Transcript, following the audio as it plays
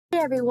Hey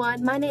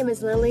everyone, my name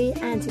is Lily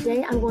and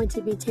today I'm going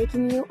to be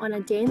taking you on a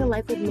day in the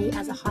life with me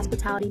as a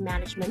hospitality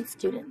management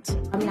student.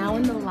 I'm now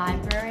in the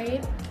library,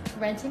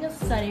 renting a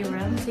study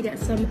room to get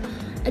some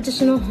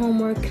additional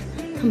homework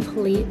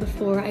complete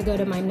before I go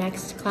to my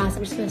next class.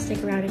 I'm just going to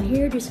stick around in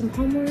here, do some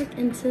homework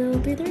until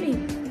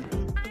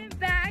 3:30. I'm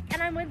back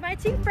and I'm with my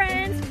two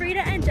friends,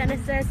 Frida and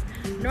Genesis.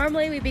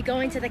 Normally we'd be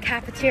going to the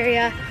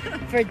cafeteria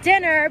for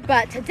dinner,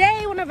 but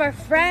today one of our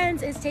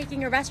friends is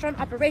taking a restaurant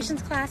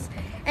operations class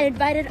and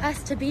invited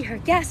us to be her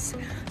guests.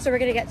 So we're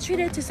gonna get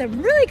treated to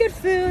some really good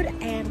food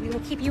and we will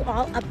keep you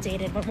all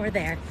updated when we're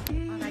there.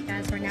 Alright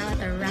guys, we're now at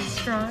the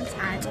restaurant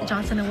at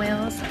Johnson &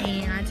 Wales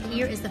and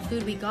here is the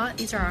food we got.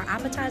 These are our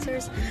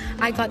appetizers.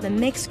 I got the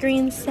mixed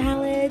green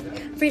salad.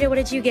 Frida, what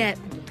did you get?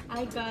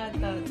 I got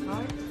the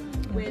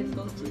tart with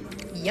goat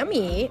cheese.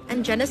 Yummy.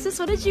 And Genesis,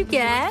 what did you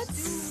get?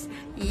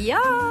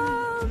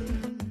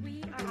 Yum!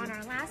 We are on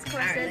our last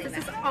courses. This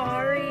is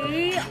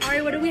Ari.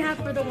 Ari, what do we have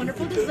for the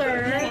wonderful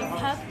dessert?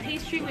 Puff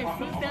pastry with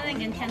fruit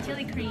filling and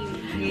chantilly cream.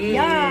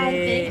 Yeah,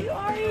 thank you,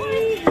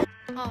 Ari.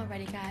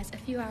 Alrighty guys, a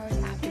few hours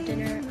after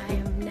dinner, I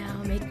am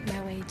now making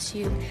my way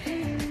to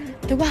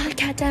the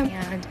Wildcat Dam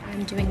and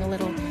I'm doing a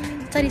little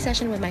study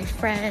session with my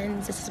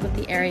friends. This is what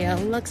the area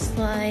looks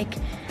like.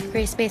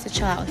 Great space to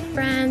chill out with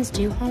friends,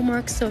 do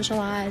homework,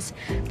 socialize,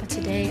 but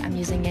today I'm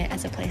using it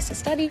as a place to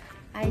study.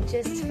 I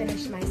just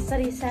finished my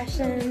study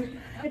session.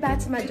 Headed back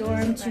to my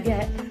dorm to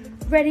get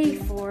ready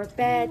for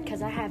bed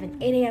because I have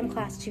an 8 a.m.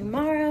 class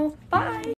tomorrow. Bye!